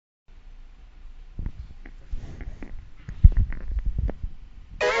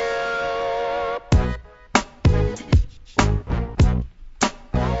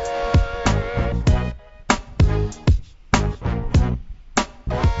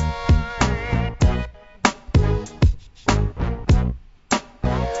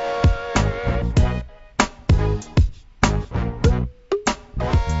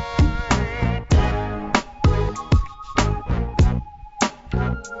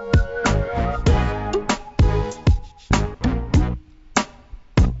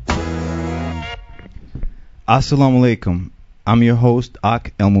As-Salaam-Alaikum. I'm your host,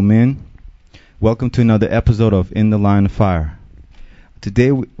 Ak El Mumin. Welcome to another episode of In the Line of Fire.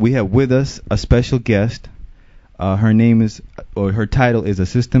 Today we have with us a special guest. Her title is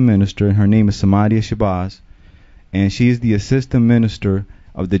Assistant Minister, and her name is Samadia Shabazz, and she is the Assistant Minister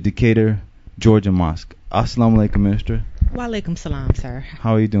of the Decatur, Georgia Mosque. As-Salaam-Alaikum, Minister. Wa alaikum salam, sir.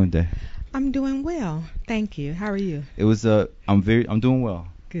 How are you doing today? I'm doing well, thank you. How are you? I'm doing well.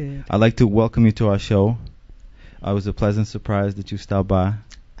 Good. I'd like to welcome you to our show. It was a pleasant surprise that you stopped by.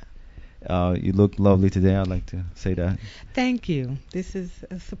 You look lovely today. I'd like to say that. Thank you. This is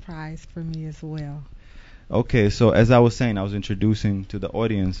a surprise for me as well. Okay, so as I was saying, I was introducing to the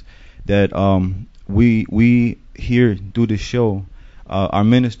audience that we here do this show. Our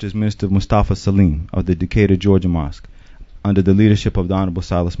minister is Minister Mustafa Salim of the Decatur, Georgia Mosque, under the leadership of the Honorable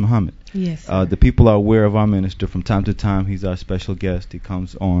Silas Muhammad. Yes, sir. The people are aware of our minister. From time to time, he's our special guest. He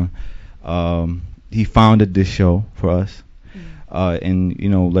comes on. He founded this show for us. And,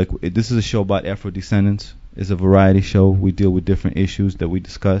 this is a show about Afrodescendants. It's a variety show. We deal with different issues that we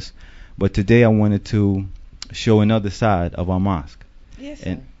discuss. But today I wanted to show another side of our mosque. Yes, sir.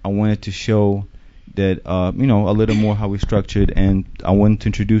 And I wanted to show that, a little more how we structured. And I wanted to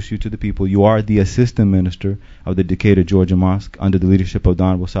introduce you to the people. You are the Assistant Minister of the Decatur, Georgia Mosque under the leadership of the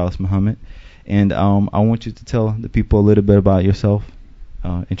Honorable Silas Muhammad. And I want you to tell the people a little bit about yourself.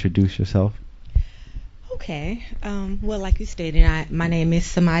 Introduce yourself. Okay. Well, like you stated, my name is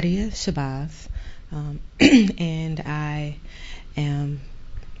Samadia Shabazz, and I am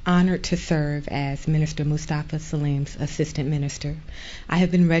honored to serve as Minister Mustafa Salim's Assistant Minister. I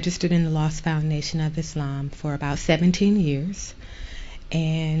have been registered in the Lost Foundation of Islam for about 17 years,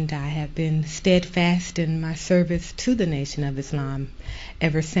 and I have been steadfast in my service to the Nation of Islam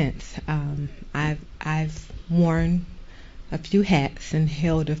ever since. I've worn a few hats and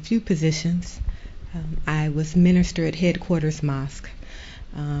held a few positions. I was minister at Headquarters Mosque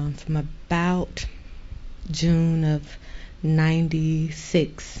from about June of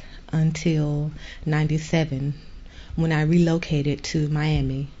 96 until 97 when I relocated to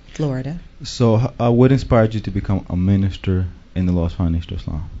Miami, Florida. So what inspired you to become a minister in the Lost Foundation of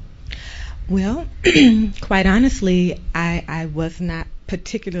Islam? Well, quite honestly, I was not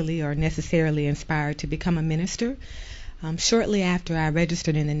particularly or necessarily inspired to become a minister. Shortly after I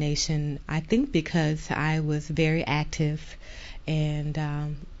registered in the nation, I think because I was very active and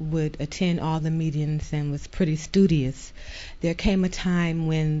would attend all the meetings and was pretty studious, there came a time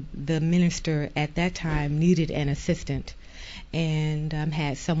when the minister at that time needed an assistant and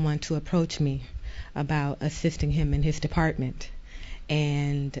had someone to approach me about assisting him in his department.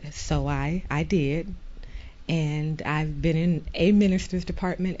 And so I did, and I've been in a minister's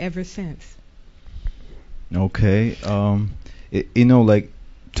department ever since. Okay. To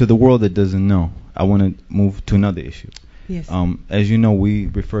the world that doesn't know, I want to move to another issue. Yes. As you know, we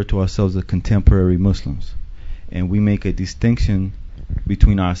refer to ourselves as contemporary Muslims, and we make a distinction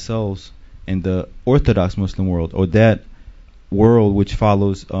between ourselves and the Orthodox Muslim world, or that world which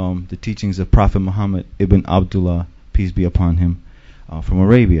follows the teachings of Prophet Muhammad ibn Abdullah, peace be upon him, from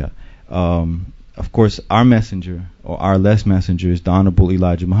Arabia. Of course, our messenger, or our last messenger, is the Honorable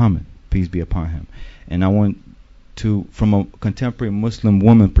Elijah Muhammad, peace be upon him. And I want to, from a contemporary Muslim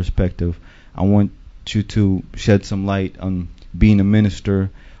woman perspective, I want you to shed some light on being a minister,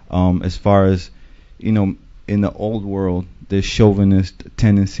 as far as, in the old world, there's chauvinist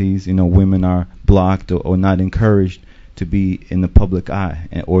tendencies. Women are blocked or not encouraged to be in the public eye,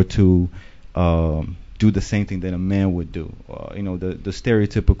 or to do the same thing that a man would do. The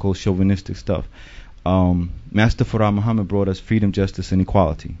stereotypical chauvinistic stuff. Master Farah Muhammad brought us freedom, justice, and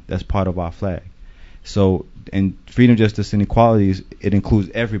equality. That's part of our flag. So, and freedom, justice, and equality, it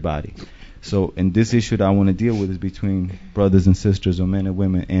includes everybody. So, and this issue that I want to deal with is between brothers and sisters, or men and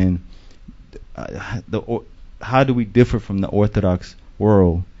women, and how do we differ from the Orthodox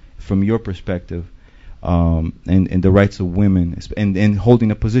world from your perspective, and the rights of women, and holding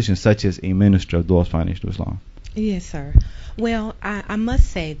a position such as a minister of the Lost Foundation of Islam? Yes, sir. Well, I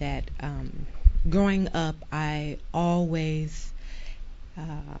must say that growing up, I always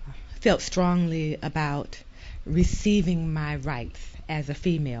felt strongly about receiving my rights as a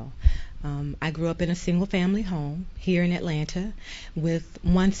female. I grew up in a single family home here in Atlanta with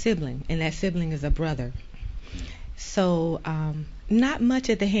one sibling, and that sibling is a brother. So, not much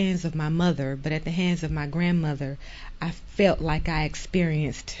at the hands of my mother, but at the hands of my grandmother, I felt like I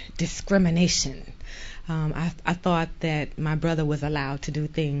experienced discrimination. I thought that my brother was allowed to do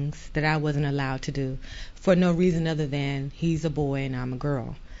things that I wasn't allowed to do for no reason other than he's a boy and I'm a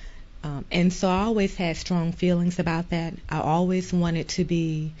girl. And so I always had strong feelings about that. I always wanted to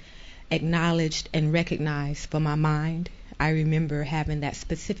be acknowledged and recognized for my mind. I remember having that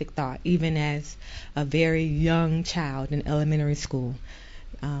specific thought, even as a very young child in elementary school.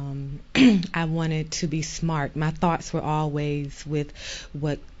 I wanted to be smart. My thoughts were always with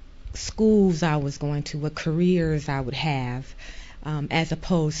what schools I was going to, what careers I would have, as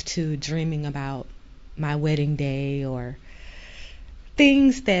opposed to dreaming about my wedding day or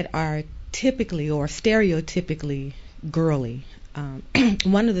things that are typically or stereotypically girly.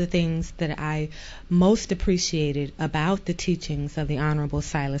 One of the things that I most appreciated about the teachings of the Honorable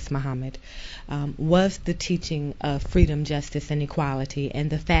Silas Muhammad was the teaching of freedom, justice, and equality, and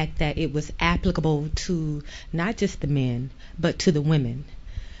the fact that it was applicable to not just the men, but to the women.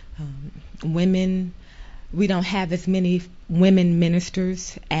 Women, we don't have as many women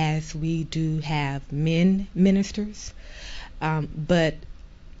ministers as we do have men ministers, but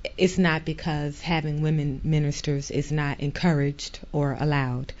it's not because having women ministers is not encouraged or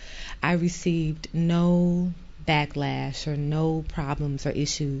allowed. I received no backlash or no problems or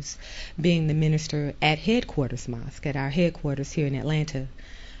issues being the minister at Headquarters Mosque, at our headquarters here in Atlanta.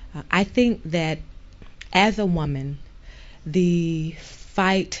 I think that as a woman, the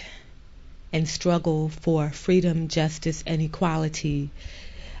fight and struggle for freedom, justice, and equality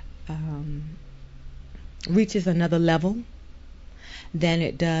reaches another level than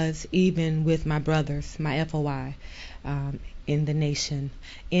it does even with my brothers, my FOI, in the nation,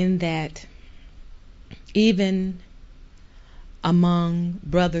 in that even among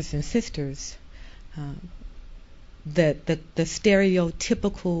brothers and sisters, the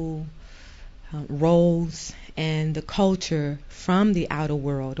stereotypical roles and the culture from the outer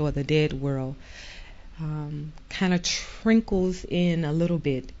world or the dead world kind of trickles in a little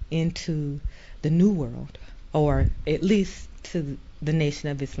bit into the new world, or at least to the Nation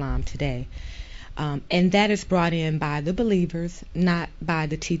of Islam today. And that is brought in by the believers, not by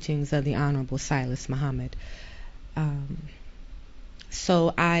the teachings of the Honorable Silas Muhammad.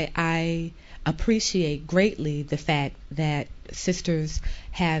 So I appreciate greatly the fact that sisters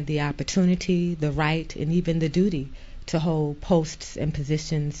have the opportunity, the right, and even the duty to hold posts and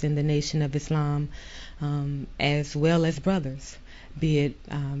positions in the Nation of Islam, as well as brothers, be it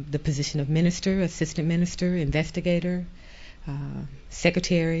the position of minister, assistant minister, investigator,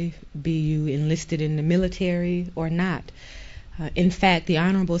 secretary, be you enlisted in the military or not. In fact, the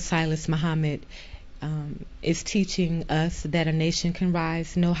Honorable Silas Muhammad is teaching us that a nation can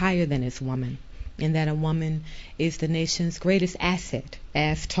rise no higher than its woman, and that a woman is the nation's greatest asset,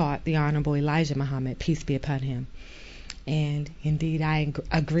 as taught the Honorable Elijah Muhammad, peace be upon him. And indeed, I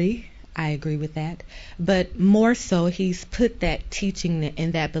agree with that. But more so, he's put that teaching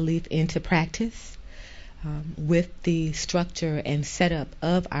and that belief into practice with the structure and setup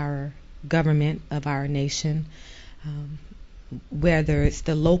of our government, of our nation, whether it's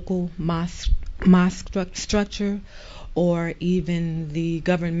the local mosque structure or even the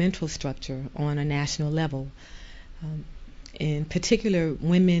governmental structure on a national level. In particular,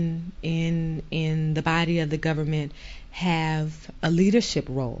 women in the body of the government have a leadership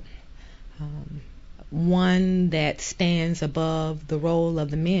role, one that stands above the role of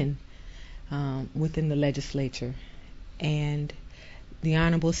the men within the legislature. And the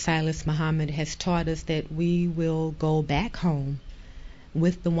Honorable Silas Muhammad has taught us that we will go back home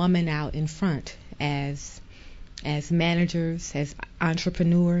with the woman out in front as managers, as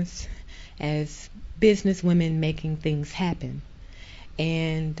entrepreneurs, as business women making things happen.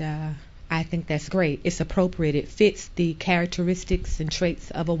 And I think that's great. It's appropriate. It fits the characteristics and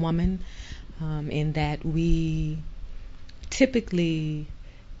traits of a woman, in that we typically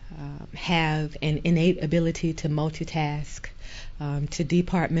have an innate ability to multitask, to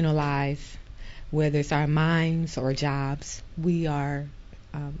departmentalize, whether it's our minds or jobs. We are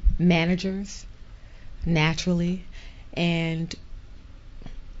managers naturally, and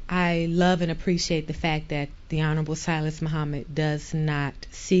I love and appreciate the fact that the Honorable Silas Muhammad does not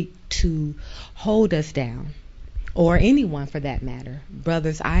seek to hold us down, or anyone for that matter,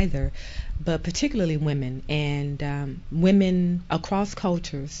 brothers either, but particularly women. And women across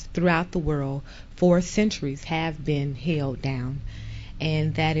cultures throughout the world for centuries have been held down,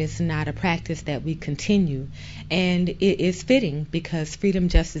 and that is not a practice that we continue. And it is fitting, because freedom,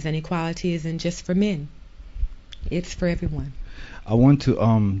 justice, and equality isn't just for men. It's for everyone. I want to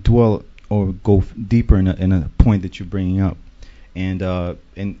dwell or go deeper in a point that you're bringing up, and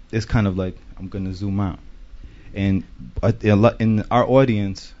it's kind of like I'm gonna zoom out, and in our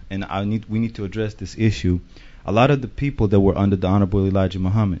audience, and we need to address this issue. A lot of the people that were under the Honorable Elijah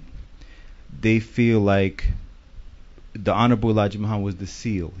Muhammad, they feel like the Honorable Elijah Muhammad was the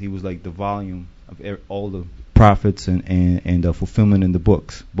seal. He was like the volume of all the prophets and the fulfillment in the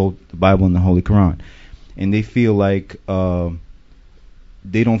books, both the Bible and the Holy Quran. And they feel like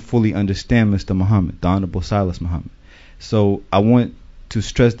they don't fully understand Mr. Muhammad, the Honorable Silas Muhammad. So I want to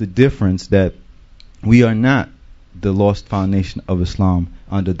stress the difference that we are not the lost foundation of Islam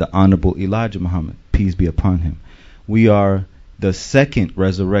under the Honorable Elijah Muhammad, peace be upon him. We are the second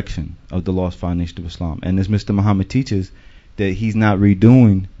resurrection of the lost foundation of Islam. And as Mr. Muhammad teaches, that he's not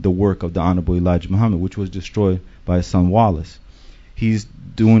redoing the work of the Honorable Elijah Muhammad, which was destroyed by his son Wallace. He's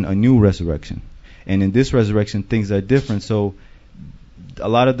doing a new resurrection. And in this resurrection, things are different. So a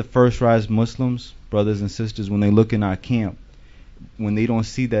lot of the first rise Muslims, brothers and sisters, when they look in our camp, when they don't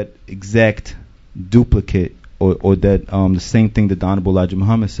see that exact duplicate or that the same thing that the Honorable Elijah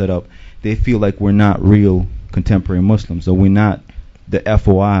Muhammad set up, they feel like we're not real contemporary Muslims, or we're not the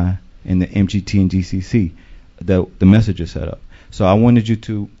FOI and the MGT and GCC that the messenger set up. So I wanted you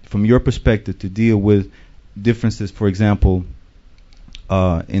to, from your perspective, to deal with differences. For example,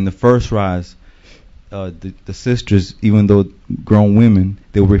 in the first rise, the sisters, even though grown women,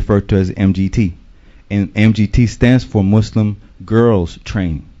 they were referred to as MGT, and MGT stands for Muslim Girls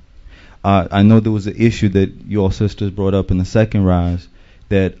Training. I know there was an issue that you all sisters brought up in the second rise,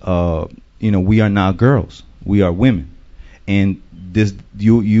 that we are not girls, we are women, and this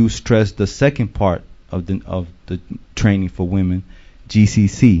you stress the second part of the training for women,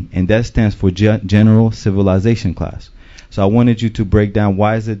 GCC, and that stands for General Civilization Class. So I wanted you to break down,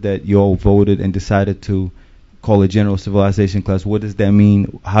 why is it that you all voted and decided to call it General Civilization Class? What does that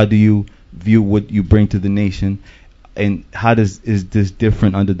mean? How do you view what you bring to the nation? And how is this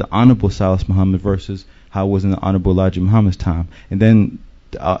different under the Honorable Silas Muhammad versus how it was in the Honorable Elijah Muhammad's time? And then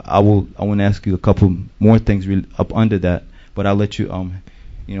I want to ask you a couple more things up under that, but I'll let you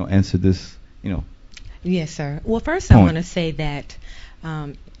answer this. Yes, sir. Well, first point. I want to say that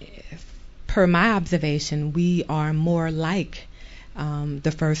per my observation, we are more like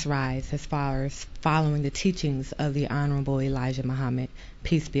the first rise as far as following the teachings of the Honorable Elijah Muhammad,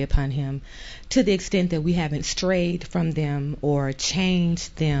 peace be upon him, to the extent that we haven't strayed from them or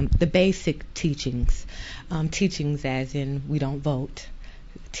changed them, the basic teachings, teachings as in we don't vote,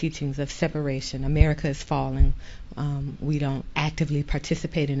 teachings of separation, America is falling, we don't actively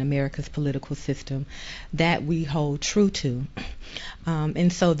participate in America's political system, that we hold true to.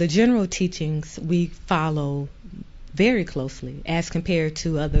 And so the general teachings we follow very closely as compared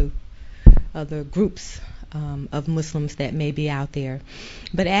to other groups of Muslims that may be out there.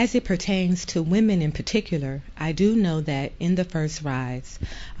 But as it pertains to women in particular, I do know that in the first rise,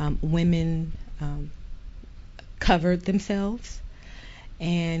 women covered themselves,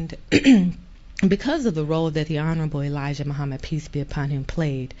 and because of the role that the Honorable Elijah Muhammad, peace be upon him,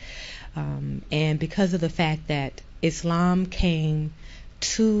 played, and because of the fact that Islam came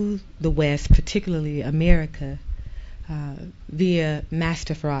to the West, particularly America, via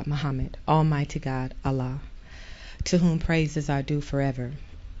Master Farad Muhammad, Almighty God, Allah, to whom praises are due forever.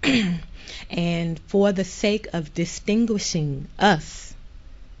 And for the sake of distinguishing us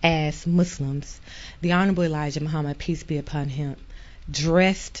as Muslims, the Honorable Elijah Muhammad, peace be upon him,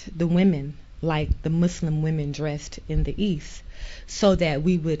 dressed the women like the Muslim women dressed in the East, so that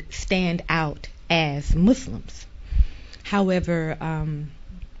we would stand out as Muslims. However,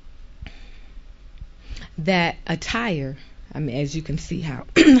 that attire, as you can see how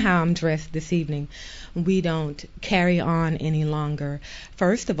how I'm dressed this evening, we don't carry on any longer.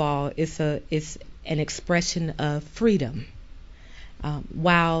 First of all, it's an expression of freedom.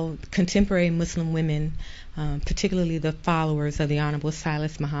 While contemporary Muslim women, particularly the followers of the Honorable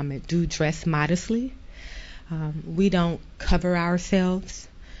Silas Muhammad, do dress modestly, we don't cover ourselves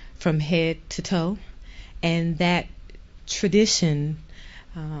from head to toe, and that tradition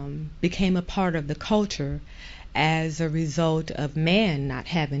became a part of the culture as a result of man not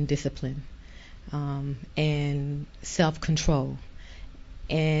having discipline and self-control.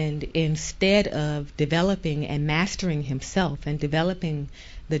 And instead of developing and mastering himself and developing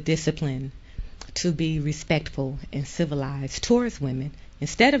the discipline to be respectful and civilized towards women,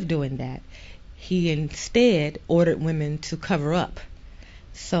 instead of doing that, he instead ordered women to cover up.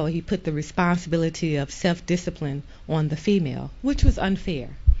 So he put the responsibility of self-discipline on the female, which was unfair.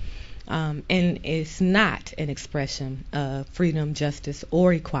 And it's not an expression of freedom, justice,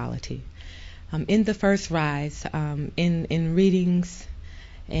 or equality. In the first rise, in readings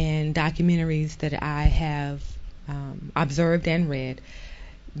and documentaries that I have observed and read,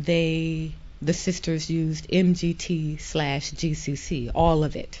 the sisters used MGT/GCC, all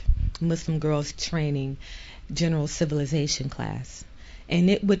of it, Muslim Girls Training General Civilization class. And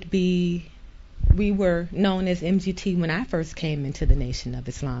it would be, we were known as MGT when I first came into the Nation of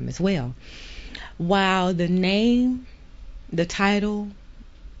Islam as well. While the name, the title,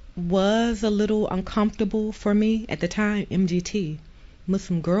 was a little uncomfortable for me at the time, MGT,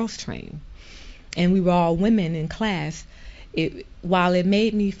 Muslim Girls Training, and we were all women in class, while it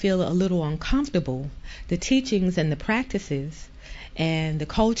made me feel a little uncomfortable, the teachings and the practices and the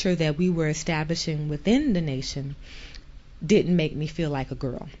culture that we were establishing within the nation didn't make me feel like a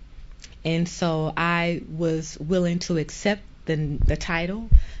girl. And so I was willing to accept the title,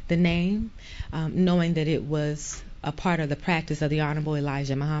 the name, knowing that it was a part of the practice of the Honorable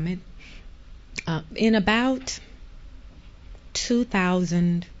Elijah Muhammad. In about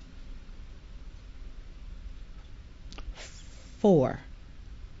 2004,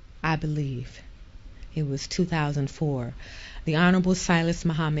 I believe, it was 2004, the Honorable Silas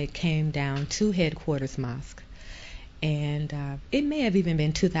Muhammad came down to Headquarters Mosque. And it may have even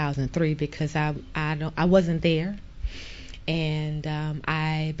been 2003 because I wasn't there. And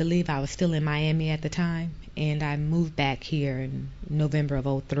I believe I was still in Miami at the time, and I moved back here in November of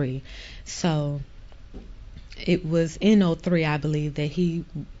 2003. So it was in 2003, I believe, that he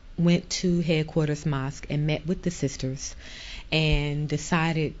went to Headquarters Mosque and met with the sisters and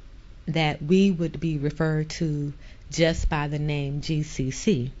decided that we would be referred to just by the name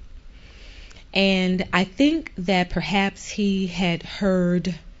GCC. And I think that perhaps he had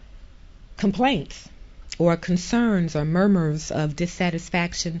heard complaints or concerns or murmurs of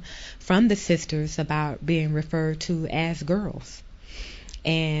dissatisfaction from the sisters about being referred to as girls.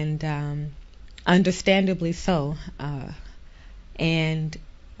 And understandably so. And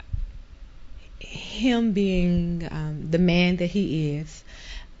him being the man that he is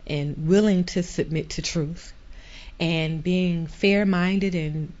and willing to submit to truth and being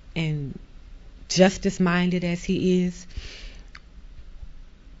fair-minded and justice-minded as he is,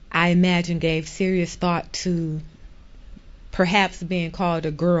 I imagine gave serious thought to perhaps being called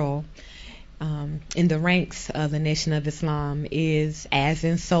a girl in the ranks of the Nation of Islam is as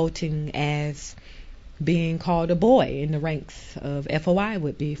insulting as being called a boy in the ranks of FOI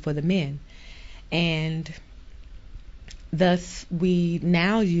would be for the men. And thus we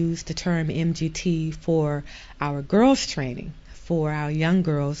now use the term MGT for our girls training, for our young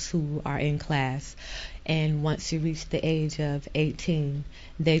girls who are in class. And once you reach the age of 18,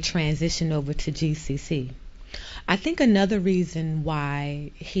 they transition over to GCC. I think another reason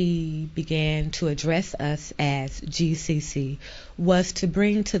why he began to address us as GCC was to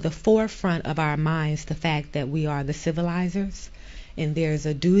bring to the forefront of our minds the fact that we are the civilizers, and there's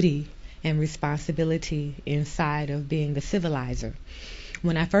a duty and responsibility inside of being the civilizer.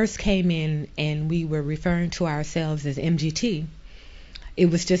 When I first came in and we were referring to ourselves as MGT, it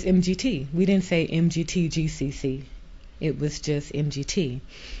was just MGT. We didn't say MGT GCC. It was just MGT.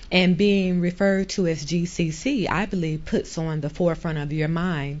 And being referred to as GCC, I believe, puts on the forefront of your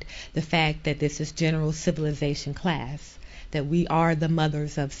mind the fact that this is general civilization class, that we are the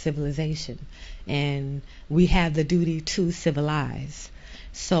mothers of civilization, and we have the duty to civilize.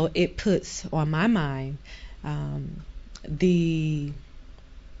 So it puts on my mind the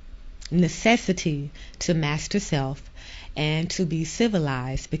necessity to master self and to be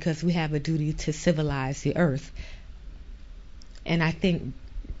civilized, because we have a duty to civilize the earth. And I think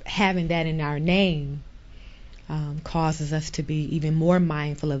having that in our name causes us to be even more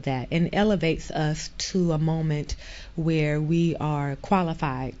mindful of that and elevates us to a moment where we are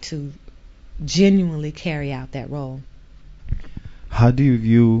qualified to genuinely carry out that role. How do you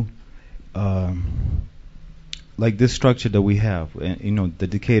view like this structure that we have? And, you know, the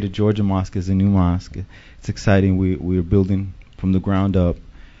Decatur, Georgia Mosque is a new mosque. It's exciting. We're building from the ground up.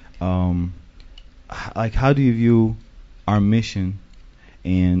 Like, how do you view our mission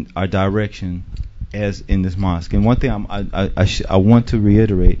and our direction as in this mosque? And one thing I want to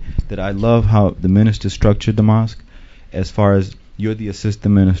reiterate that I love how the minister structured the mosque, as far as you're the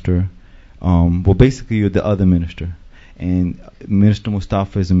assistant minister. Well, basically you're the other minister, and Minister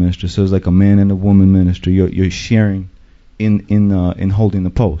Mustafa is a minister, so it's like a man and a woman minister. You're sharing in holding the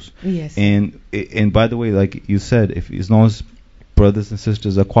post. Yes. And by the way, like you said, if as long as brothers and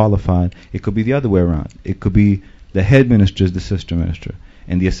sisters are qualified, it could be the other way around. It could be the head minister is the sister minister,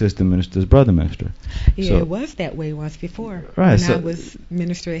 and the assistant minister is brother minister. Yeah, so, it was that way once before. Right. When I was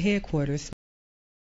minister at headquarters.